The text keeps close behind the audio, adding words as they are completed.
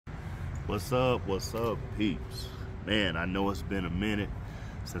What's up, peeps? Man, I know it's been a minute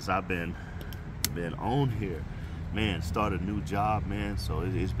since I've been on here. Man, started a new job, man, so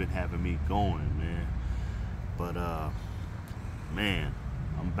it's been having me going, man. But man,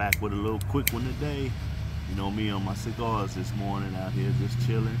 I'm back with a little quick one today. You know me on my cigars this morning out here just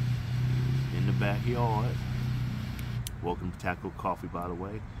chilling in the backyard. Welcome to Taco Coffee, by the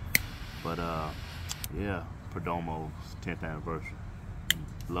way. But yeah, Perdomo's 10th anniversary.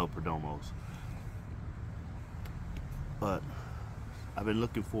 Love Perdomos. But I've been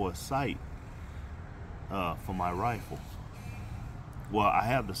looking for a sight for my rifle. Well, I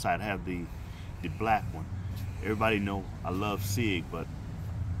have the sight. I have the black one. Everybody know I love Sig, but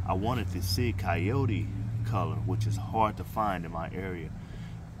I wanted the Sig Coyote color, which is hard to find in my area.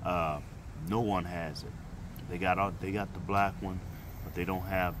 No one has it. They got the black one, but they don't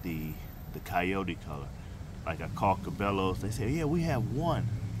have the Coyote color. Like I called Cabela's, they say, yeah, we have one.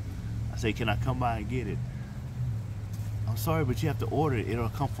 I say, can I come by and get it? I'm sorry, but you have to order it. It'll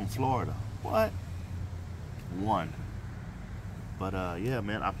come from Florida. What? One. But yeah,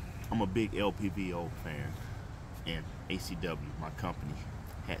 man, I'm a big Lpvo fan. And ACW, my company,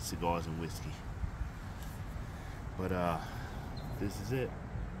 Hat Cigars and Whiskey. But this is it.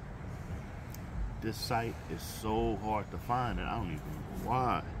 This site is so hard to find, and I don't even know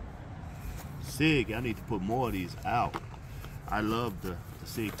why. Sig, I need to put more of these out. I love the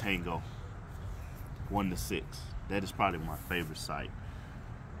Sig Tango 1-6. That is probably my favorite sight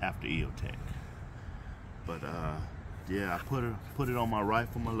after EOTech. But yeah, I put it on my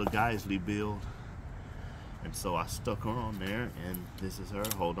rifle, my little Geisley build, and so I stuck her on there. And this is her.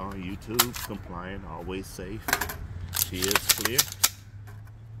 Hold on, YouTube compliant, always safe. She is clear.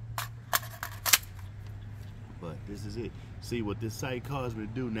 But this is it. See what this sight caused me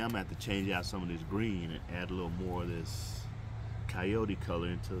to do. Now I'm gonna have to change out some of this green and add a little more of this coyote color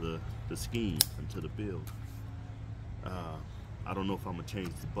into the scheme, into the build. I don't know if I'm gonna change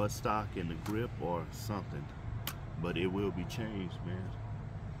the buttstock and the grip or something, but it will be changed, man.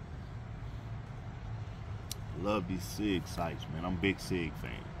 Love these Sig sights, man. I'm a big Sig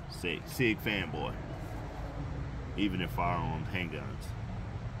fan. Sig fanboy. Even in firearms handguns.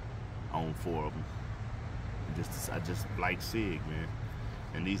 I own 4 of them. I just like Sig, man.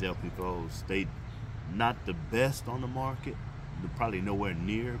 And these Lpvos, they not the best on the market. They're probably nowhere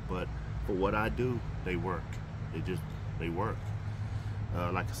near, but for what I do, they work. They work.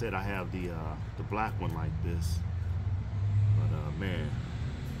 Like I said, I have the black one like this. But man,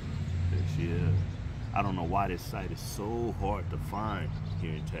 there she is. I don't know why this site is so hard to find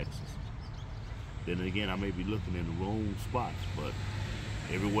here in Texas. Then again, I may be looking in the wrong spots, but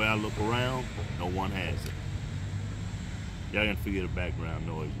everywhere I look around, no one has it. Y'all can forget the background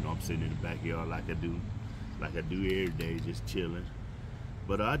noise. You know, I'm sitting in the backyard like I do every day, just chilling.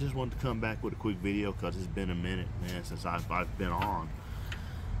 But I just wanted to come back with a quick video because it's been a minute, man, since I've been on.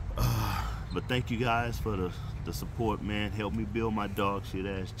 But thank you guys for the support, man. Help me build my dog shit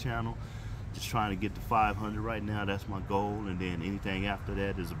ass channel. Just trying to get to 500 right now. That's my goal, and then anything after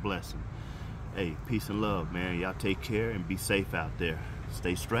that is a blessing. Hey, peace and love, man. Y'all take care and be safe out there.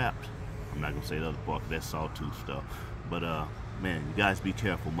 Stay strapped. I'm not gonna say the other part because that's sawtooth stuff. But man, you guys be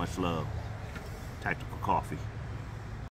careful. Much love. Tactical Coffee.